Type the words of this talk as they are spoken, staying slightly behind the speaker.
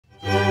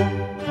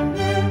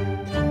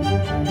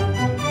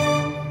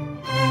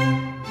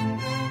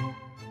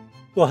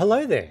Well,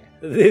 hello there.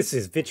 This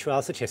is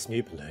Virtual Chess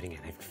Noob, learning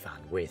and having fun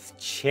with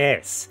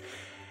chess.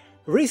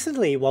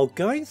 Recently, while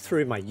going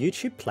through my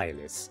YouTube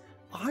playlists,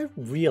 I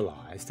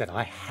realized that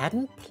I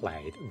hadn't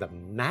played the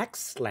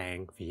Max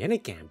Lange Vienna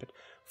Gambit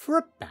for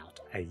about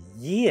a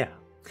year.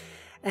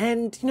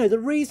 And, the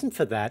reason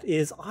for that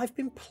is I've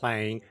been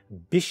playing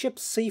bishop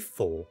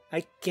c4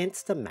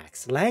 against the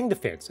Max Lange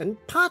Defense. And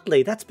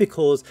partly that's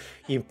because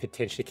you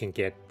potentially can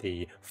get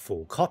the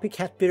full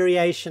copycat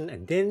variation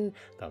and then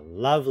the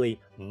lovely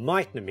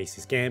Mike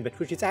Nemesi's Gambit,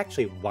 which is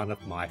actually one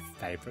of my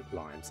favorite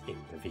lines in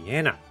the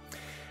Vienna.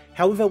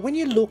 However, when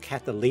you look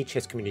at the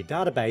Lichess community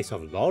database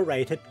of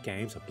low-rated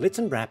games of Blitz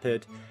and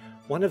Rapid,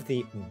 one of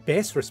the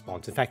best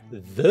response, in fact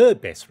the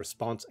best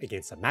response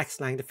against the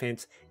Max Lange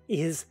Defense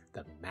is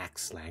the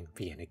Max Lange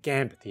Vienna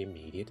Gambit, the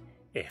immediate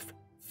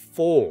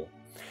f4.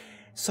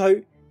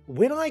 So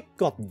when I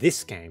got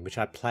this game, which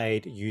I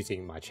played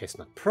using my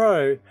Chestnut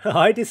Pro,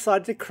 I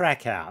decided to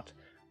crack out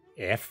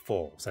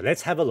f4. So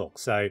let's have a look.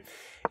 So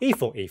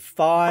e4,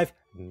 e5,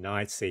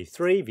 knight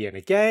c3,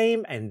 Vienna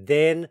game, and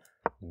then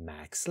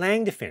Max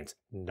Lange Defense,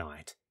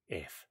 knight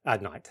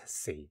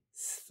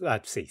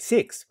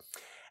c6.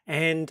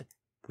 And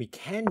we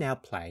can now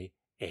play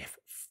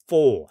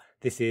f4.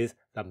 This is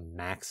the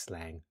Max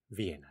Lange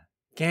Vienna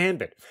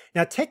Gambit.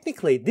 Now,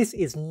 technically, this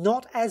is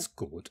not as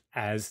good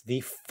as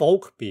the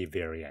Falkbeer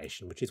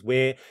variation, which is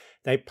where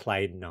they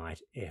played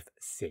knight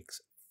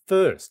f6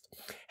 first.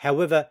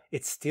 However,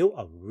 it's still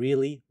a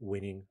really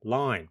winning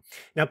line.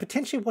 Now,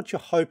 potentially what you're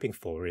hoping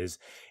for is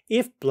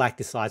if black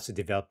decides to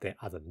develop their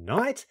other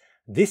knight,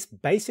 this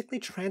basically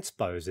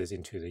transposes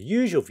into the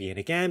usual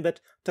Vienna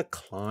Gambit,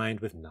 declined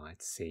with knight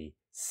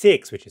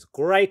c6, which is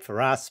great for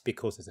us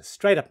because it's a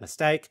straight up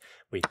mistake.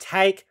 We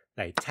take,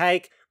 they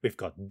take, we've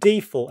got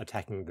d4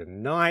 attacking the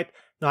knight.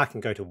 Knight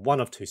can go to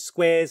one of two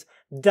squares,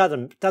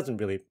 doesn't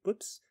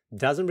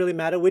really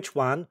matter which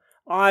one.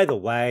 Either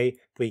way,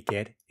 we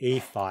get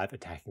e5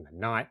 attacking the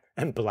knight,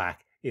 and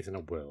black is in a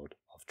world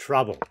of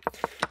trouble.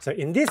 So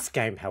in this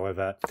game,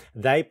 however,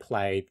 they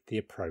played the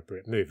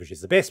appropriate move, which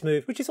is the best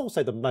move, which is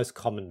also the most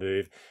common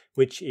move,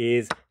 which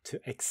is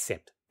to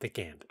accept the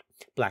gambit.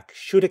 Black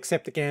should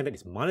accept the gambit,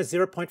 it's minus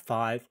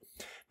 0.5,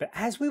 but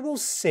as we will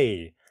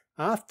see,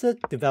 after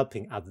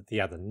developing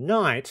the other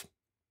knight,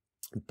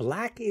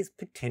 black is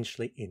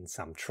potentially in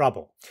some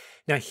trouble.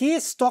 Now here,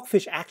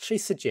 Stockfish actually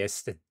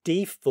suggests that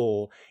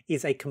d4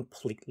 is a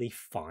completely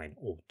fine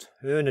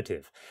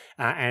alternative.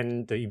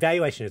 And the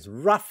evaluation is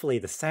roughly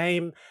the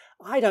same.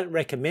 I don't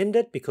recommend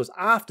it because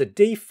after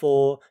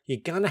d4, you're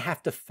going to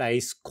have to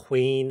face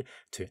queen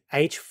to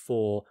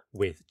h4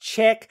 with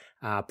check.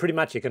 Pretty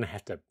much you're going to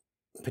have to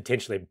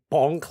potentially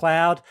bong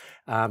cloud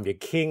your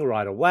king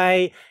right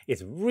away.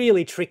 It's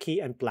really tricky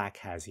and black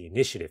has the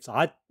initiative. So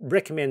I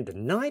recommend the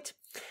knight.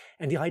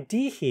 And the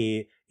idea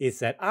here is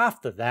that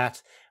after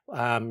that,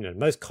 the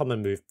most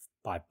common move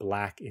by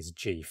black is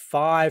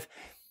g5.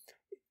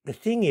 The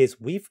thing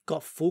is, we've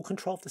got full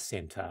control of the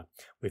center.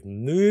 We've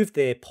moved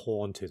their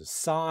pawn to the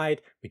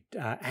side,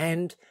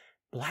 and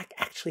black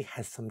actually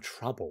has some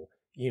trouble,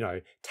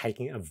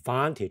 taking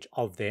advantage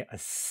of their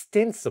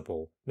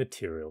ostensible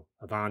material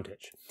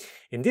advantage.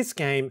 In this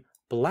game,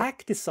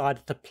 black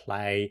decided to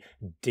play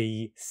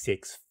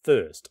d6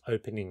 first,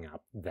 opening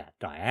up that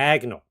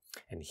diagonal.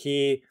 And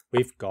here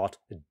we've got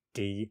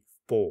d4.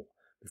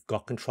 We've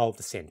got control of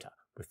the center.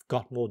 We've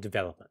got more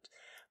development.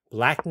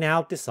 Black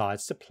now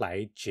decides to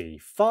play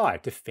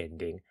g5,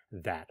 defending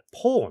that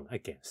pawn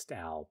against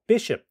our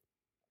bishop.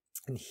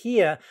 And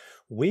here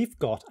we've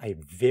got a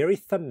very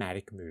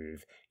thematic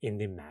move in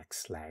the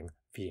Max Lange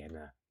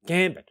Vienna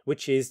Gambit,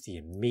 which is the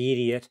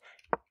immediate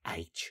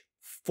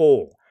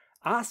h4,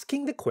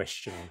 asking the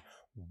question,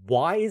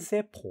 why is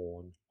their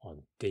pawn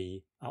on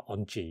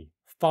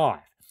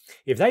g5?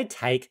 If they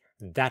take,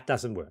 that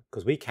doesn't work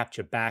because we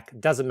capture back.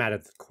 Doesn't matter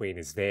if the queen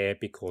is there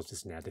because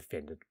it's now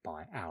defended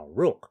by our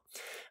rook.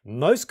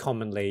 Most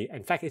commonly,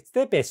 in fact, it's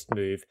their best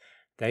move,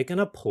 they're going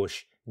to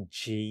push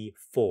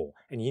g4.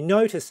 And you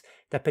notice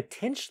that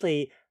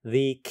potentially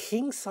the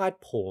kingside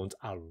pawns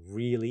are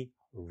really,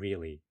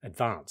 really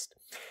advanced.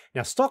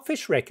 Now,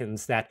 Stockfish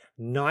reckons that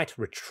knight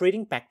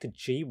retreating back to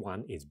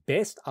g1 is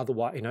best.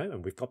 Otherwise,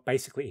 and we've got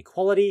basically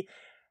equality.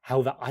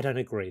 However, I don't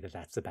agree that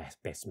that's the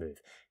best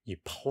move. You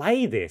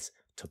play this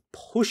to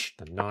push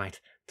the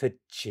knight to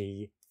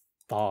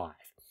g5.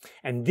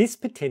 And this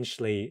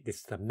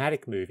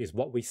thematic move is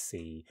what we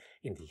see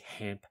in the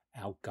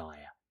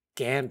Hamp-Algaya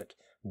Gambit.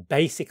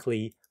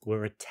 Basically,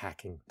 we're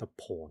attacking the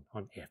pawn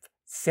on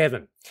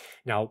f7.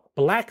 Now,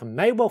 black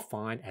may well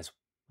find, as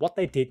what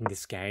they did in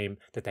this game,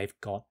 that they've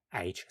got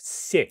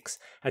h6,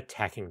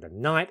 attacking the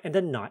knight, and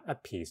the knight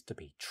appears to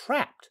be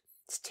trapped.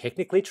 It's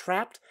technically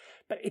trapped,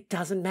 but it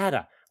doesn't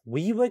matter.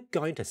 We were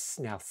going to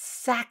now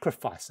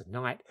sacrifice the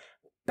knight,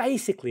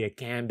 basically a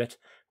gambit.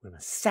 We're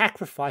going to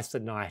sacrifice the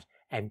knight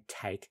and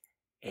take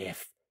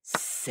f7.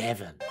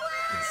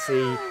 And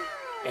see,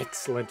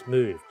 excellent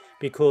move,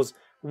 because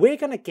we're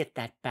going to get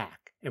that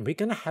back, and we're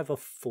going to have a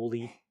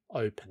fully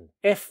open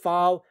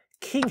f-file.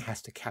 King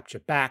has to capture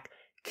back.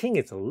 king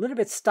is a little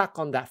bit stuck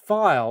on that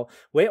file.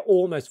 We're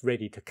almost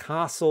ready to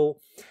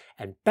castle.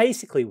 And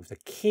basically with the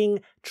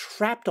king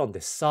trapped on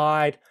this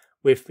side,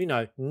 with,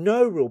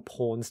 no real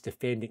pawns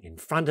defending in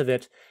front of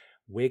it,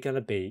 we're going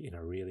to be in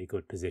a really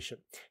good position.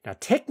 Now,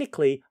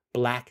 technically,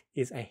 black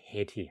is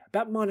ahead here,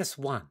 about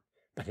 -1,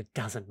 but it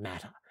doesn't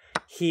matter.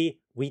 Here,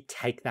 we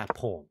take that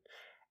pawn.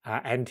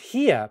 And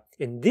here,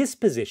 in this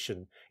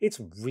position, it's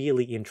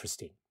really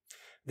interesting.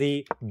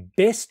 The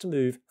best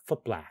move for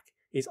black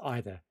is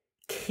either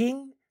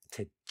king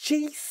to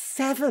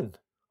g7.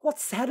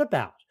 What's that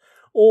about?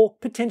 Or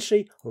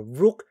potentially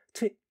rook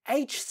to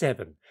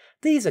h7.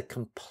 These are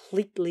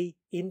completely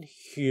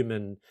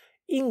inhuman,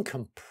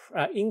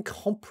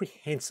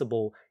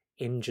 incomprehensible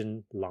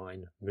engine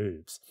line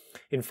moves.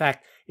 In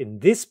fact, in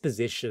this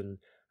position,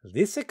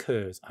 this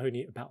occurs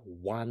only about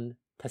 1%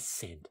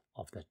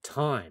 of the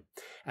time.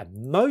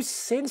 And most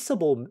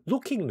sensible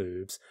looking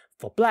moves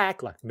for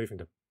black, like moving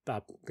the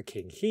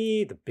king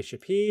here, the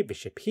bishop here,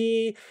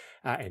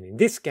 and in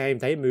this game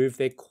they move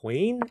their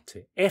queen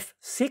to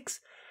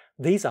f6.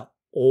 These are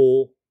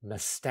all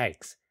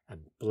mistakes,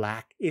 and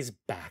black is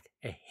back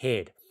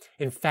ahead.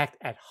 In fact,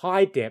 at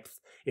high depth,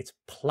 it's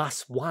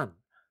 +1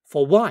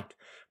 for white.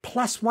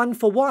 +1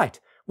 for white,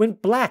 when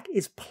black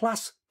is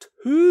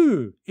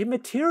 +2 in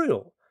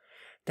material.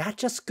 That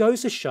just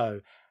goes to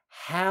show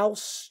how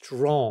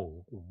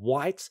strong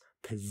white's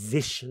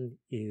position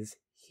is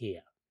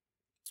here.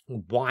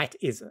 White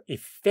is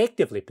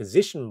effectively,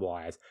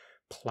 position-wise,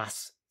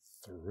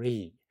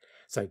 +3.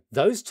 So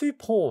those two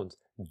pawns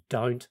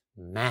don't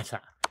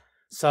matter.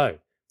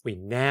 So we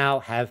now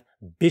have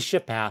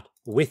bishop out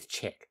with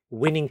check,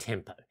 winning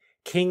tempo.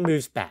 King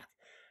moves back.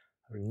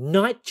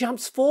 Knight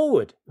jumps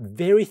forward.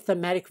 Very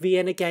thematic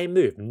Vienna game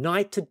move.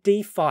 Knight to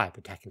d5,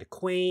 attacking the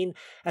queen,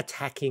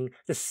 attacking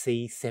the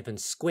c7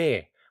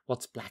 square.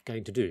 What's black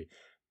going to do?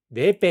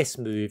 Their best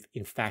move,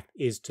 in fact,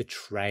 is to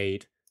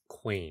trade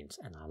queens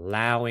and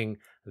allowing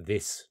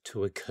this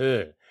to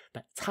occur.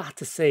 But it's hard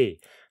to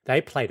see.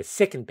 They played a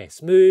second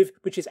best move,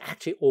 which is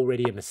actually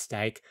already a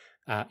mistake,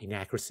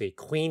 inaccuracy.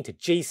 Queen to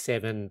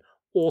g7,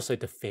 also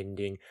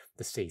defending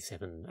the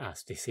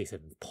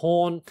c7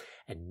 pawn.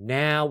 And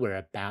now we're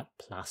about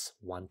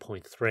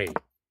 +1.3.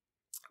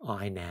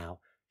 I now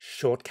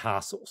short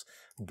castles,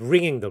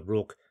 bringing the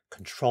rook,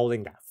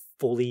 controlling that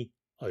fully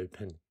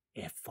open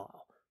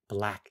f-file.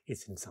 Black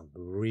is in some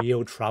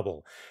real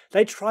trouble.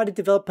 They try to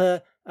develop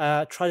their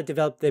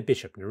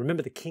bishop. Now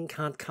remember, the king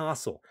can't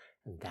castle,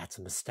 and that's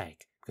a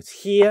mistake. Because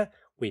here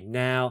we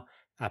now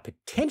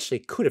potentially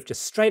could have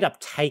just straight up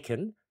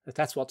taken.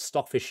 That's what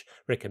Stockfish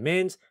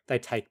recommends. They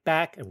take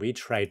back and we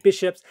trade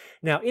bishops.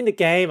 Now in the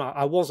game,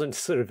 I wasn't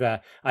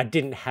I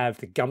didn't have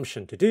the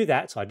gumption to do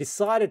that. So I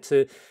decided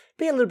to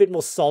be a little bit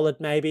more solid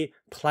maybe.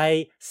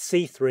 Play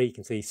c3. You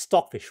can see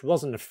Stockfish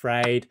wasn't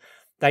afraid.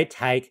 They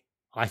take.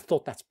 I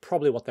thought that's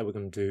probably what they were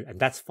going to do. And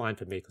that's fine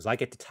for me because I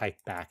get to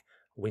take back,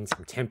 win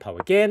some tempo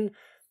again.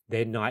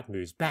 Their knight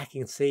moves back. You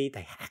can see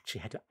they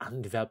actually had to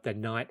undevelop their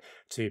knight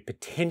to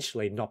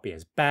potentially not be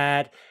as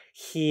bad.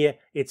 Here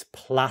it's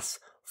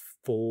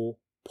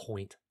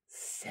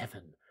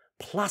 +4.7,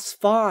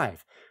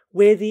 +5,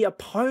 where the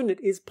opponent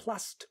is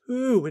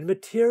 +2 in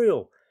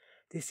material.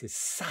 This is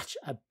such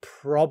a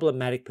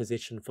problematic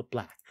position for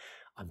black.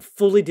 I'm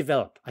fully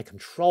developed. I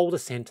control the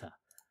center.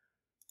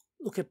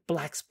 Look at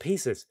black's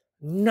pieces.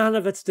 None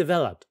of it's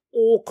developed,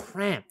 all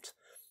cramped.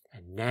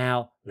 And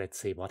now let's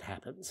see what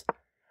happens.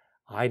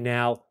 I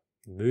now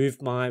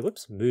move my,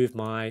 let's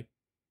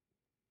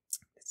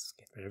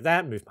get rid of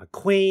that, move my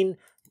queen,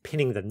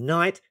 pinning the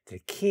knight to the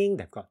king.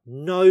 They've got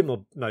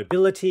no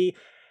mobility.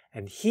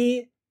 And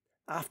here,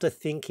 after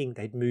thinking,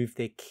 they'd move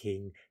their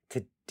king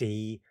to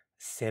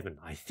d7.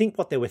 I think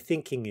what they were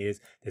thinking is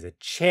there's a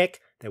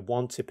check. They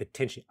want to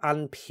potentially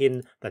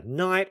unpin the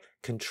knight,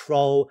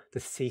 control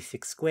the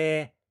c6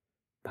 square,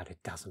 but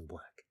it doesn't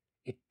work.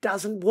 It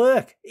doesn't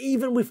work,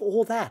 even with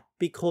all that,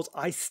 because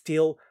I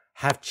still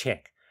have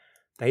check.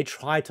 They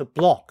try to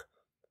block,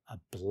 a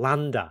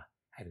blunder.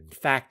 And in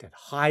fact, at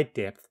high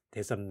depth,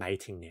 there's a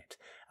mating net.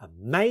 A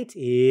mate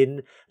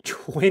in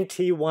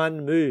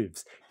 21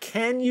 moves.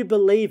 Can you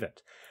believe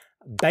it?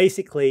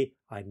 Basically,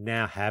 I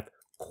now have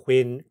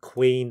queen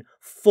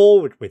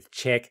forward with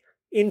check,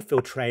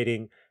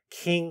 infiltrating.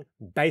 King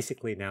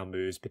basically now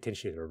moves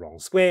potentially to the wrong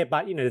square,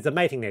 but there's a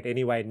mating net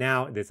anyway.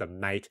 Now there's a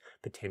mate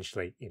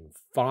potentially in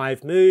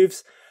 5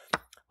 moves.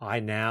 I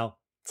now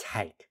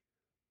take.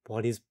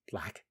 What is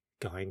black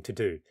going to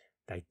do?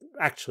 They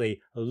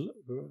actually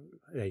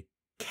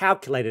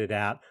calculated it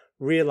out,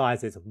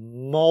 realized there's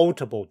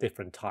multiple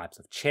different types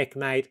of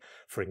checkmate.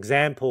 For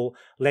example,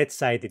 let's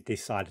say they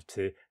decided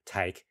to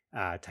take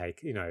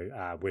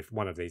with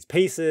one of these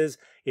pieces.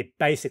 It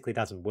basically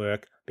doesn't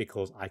work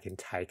because I can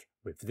take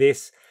with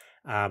this.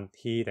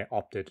 Here they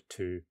opted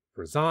to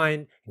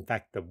resign. In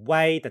fact, the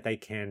way that they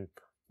can,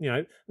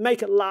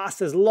 make it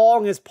last as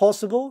long as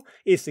possible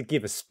is to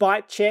give a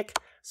spite check.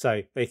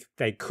 So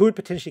they could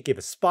potentially give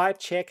a spite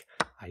check.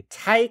 I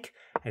take,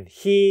 and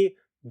here,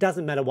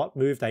 doesn't matter what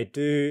move they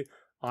do,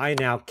 I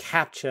now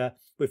capture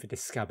with a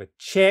discovered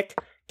check.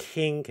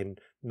 King can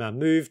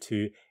move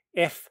to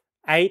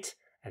f8,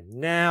 and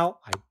now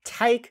I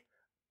take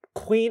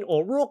queen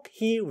or rook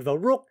here with a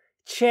rook,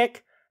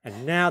 check,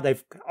 and now they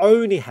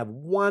only have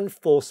one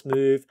force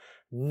move,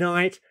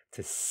 knight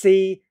to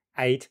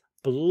c8,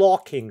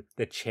 blocking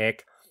the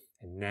check,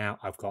 and now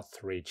I've got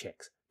 3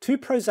 checks. 2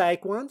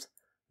 prosaic ones,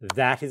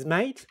 that is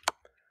mate,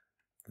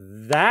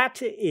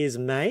 that is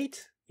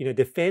mate,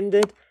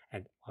 defended,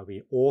 and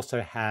we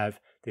also have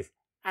this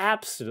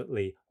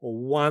absolutely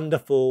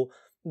wonderful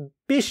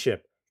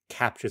bishop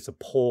captures a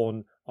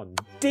pawn on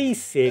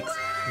d6,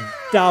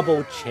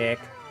 double check,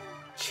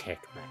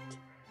 checkmate.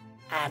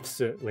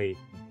 Absolutely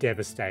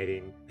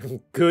devastating.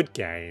 Good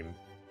game.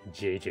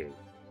 GG.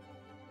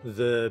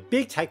 The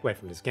big takeaway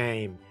from this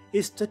game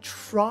is to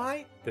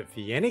try the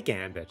Vienna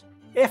Gambit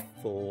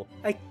f4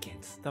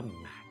 against the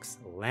Max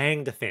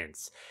Lange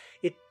Defense.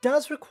 It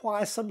does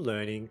require some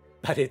learning,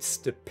 but it's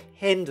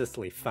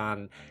stupendously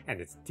fun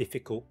and it's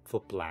difficult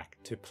for black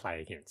to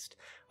play against.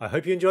 I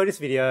hope you enjoyed this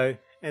video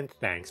and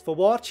thanks for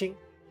watching.